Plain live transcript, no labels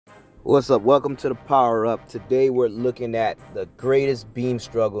What's up? Welcome to the Power Up. Today we're looking at the greatest beam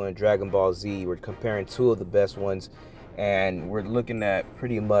struggle in Dragon Ball Z. We're comparing two of the best ones, and we're looking at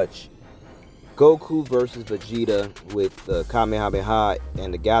pretty much Goku versus Vegeta with the Kamehameha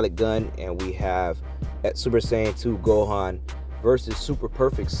and the Gallic Gun, and we have at Super Saiyan 2 Gohan versus Super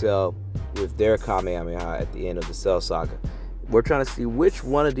Perfect Cell with their Kamehameha at the end of the Cell Saga. We're trying to see which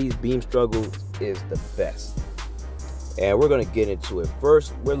one of these beam struggles is the best. And we're going to get into it.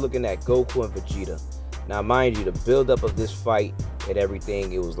 First, we're looking at Goku and Vegeta. Now, mind you, the buildup of this fight and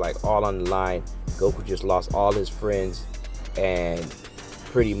everything, it was like all on the line. Goku just lost all his friends. And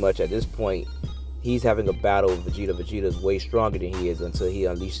pretty much at this point, he's having a battle with Vegeta. Vegeta is way stronger than he is until he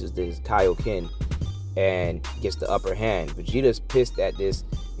unleashes his Kaioken and gets the upper hand. Vegeta is pissed at this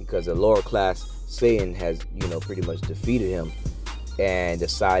because the lower class Saiyan has, pretty much defeated him and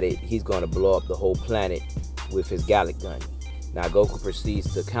decided he's going to blow up the whole planet with his Gallic Gun. Now Goku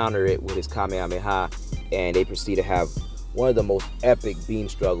proceeds to counter it with his Kamehameha, and they proceed to have one of the most epic beam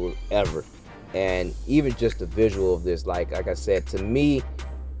struggles ever. And even just the visual of this, like I said, to me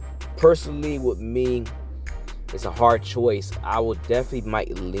personally, with me, it's a hard choice. I would definitely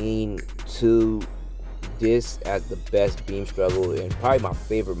might lean to this as the best beam struggle and probably my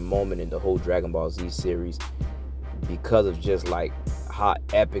favorite moment in the whole Dragon Ball Z series, because of just like how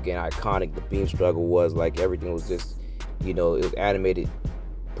epic and iconic the beam struggle was. Like everything was just, it was animated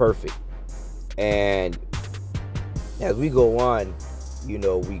perfect. And as we go on, we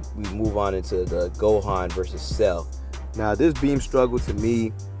move on into the Gohan versus Cell. Now this beam struggle, to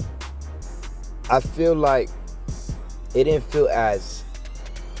me, I feel like it didn't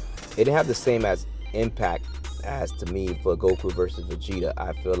have the same as impact as, to me, for Goku versus Vegeta.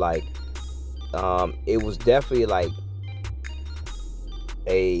 I feel like it was definitely like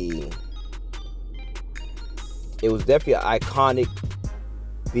an iconic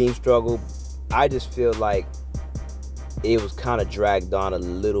beam struggle. I just feel like it was kind of dragged on a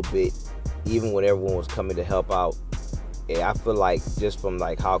little bit, even when everyone was coming to help out. And I feel like just from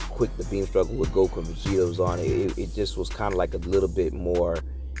like how quick the beam struggle with Goku and Vegeta was on, it just was kind of like a little bit more,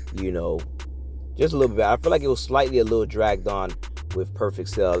 just a little bit. I feel like it was slightly a little dragged on with Perfect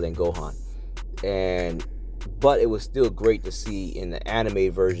Cell and Gohan. But it was still great to see in the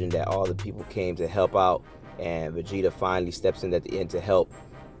anime version that all the people came to help out, and Vegeta finally steps in at the end to help,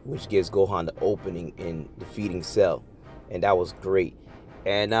 which gives Gohan the opening in defeating Cell, and that was great.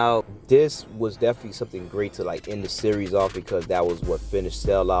 And now this was definitely something great to like end the series off, because that was what finished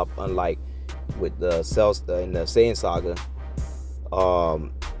Cell off. Unlike with the Cell in the Saiyan Saga,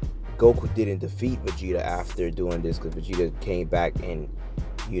 Goku didn't defeat Vegeta after doing this, because Vegeta came back and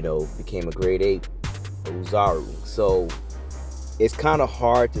became a grade 8 Uzaru. So it's kind of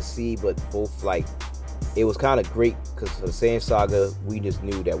hard to see, but both, like, it was kind of great because for the Saiyan Saga, we just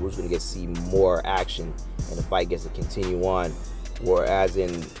knew that we was going to get to see more action and the fight gets to continue on. Whereas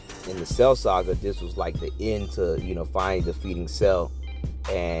in the Cell Saga, this was like the end to finally defeating Cell,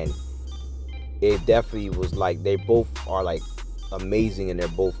 and it definitely was like they both are like amazing in their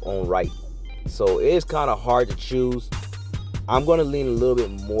both own right. So it is kind of hard to choose. I'm going to lean a little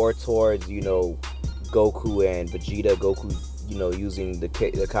bit more towards Goku and Vegeta. Goku, using the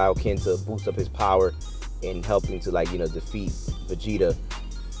Kaioken to boost up his power and helping to defeat Vegeta,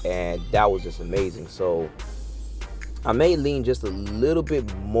 and that was just amazing. So I may lean just a little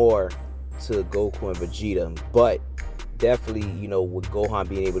bit more to Goku and Vegeta, but definitely with Gohan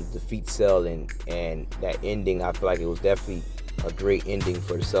being able to defeat Cell and that ending, I feel like it was definitely a great ending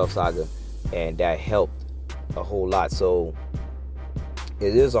for the Cell Saga, and that helped a whole lot. So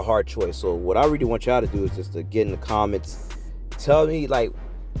it is a hard choice. So what I really want y'all to do is just to get in the comments, tell me like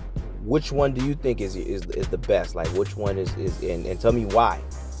which one do you think is the best, like which one is and tell me why.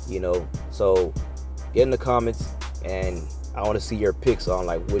 So get in the comments, and I want to see your picks on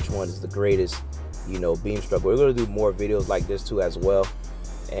like which one is the greatest beam struggle. We're going to do more videos like this too as well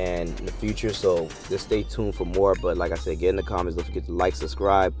and in the future, so just stay tuned for more. But like I said, get in the comments, don't forget to like,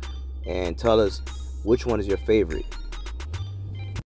 subscribe, and tell us which one is your favorite.